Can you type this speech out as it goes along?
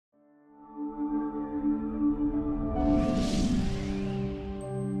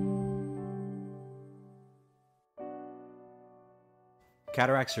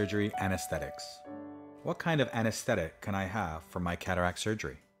Cataract surgery anesthetics. What kind of anesthetic can I have for my cataract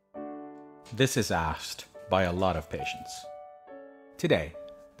surgery? This is asked by a lot of patients. Today,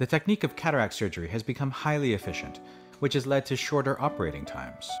 the technique of cataract surgery has become highly efficient, which has led to shorter operating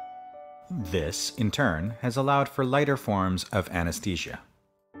times. This, in turn, has allowed for lighter forms of anesthesia.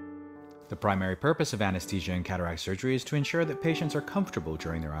 The primary purpose of anesthesia in cataract surgery is to ensure that patients are comfortable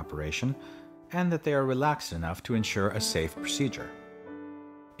during their operation and that they are relaxed enough to ensure a safe procedure.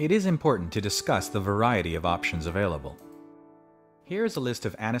 It is important to discuss the variety of options available. Here is a list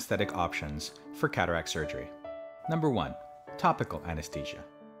of anesthetic options for cataract surgery. Number 1. Topical anesthesia.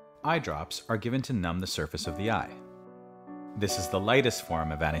 Eye drops are given to numb the surface of the eye. This is the lightest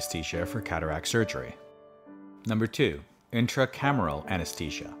form of anesthesia for cataract surgery. Number 2. Intracameral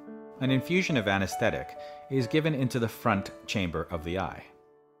anesthesia. An infusion of anesthetic is given into the front chamber of the eye.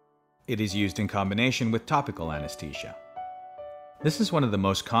 It is used in combination with topical anesthesia. This is one of the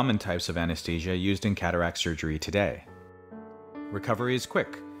most common types of anesthesia used in cataract surgery today. Recovery is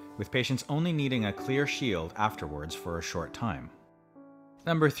quick, with patients only needing a clear shield afterwards for a short time.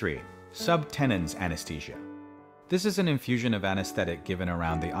 Number 3. Tenens Anesthesia. This is an infusion of anesthetic given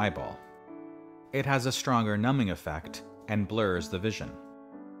around the eyeball. It has a stronger numbing effect and blurs the vision.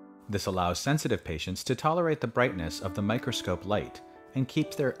 This allows sensitive patients to tolerate the brightness of the microscope light and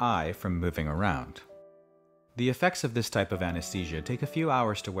keeps their eye from moving around. The effects of this type of anesthesia take a few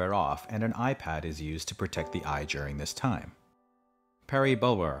hours to wear off, and an eye pad is used to protect the eye during this time. Peri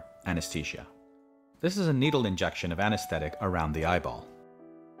anesthesia. This is a needle injection of anesthetic around the eyeball.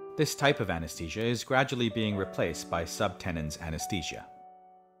 This type of anesthesia is gradually being replaced by subtenens anesthesia,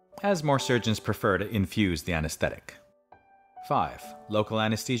 as more surgeons prefer to infuse the anesthetic. 5. Local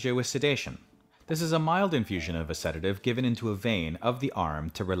anesthesia with sedation. This is a mild infusion of a sedative given into a vein of the arm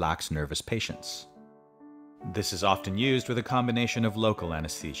to relax nervous patients. This is often used with a combination of local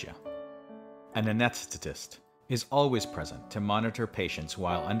anesthesia. An anesthetist is always present to monitor patients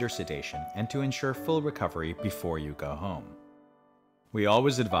while under sedation and to ensure full recovery before you go home. We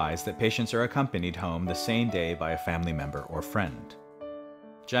always advise that patients are accompanied home the same day by a family member or friend.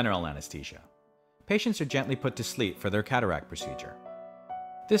 General anesthesia. Patients are gently put to sleep for their cataract procedure.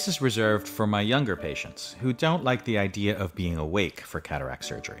 This is reserved for my younger patients who don't like the idea of being awake for cataract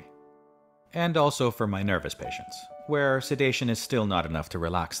surgery. And also for my nervous patients, where sedation is still not enough to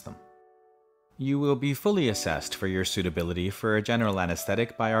relax them. You will be fully assessed for your suitability for a general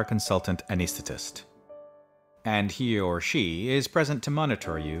anesthetic by our consultant anesthetist, and he or she is present to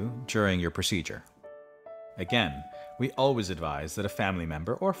monitor you during your procedure. Again, we always advise that a family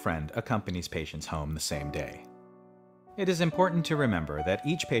member or friend accompanies patients home the same day. It is important to remember that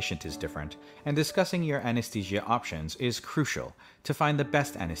each patient is different, and discussing your anesthesia options is crucial to find the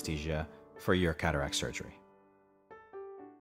best anesthesia for your cataract surgery.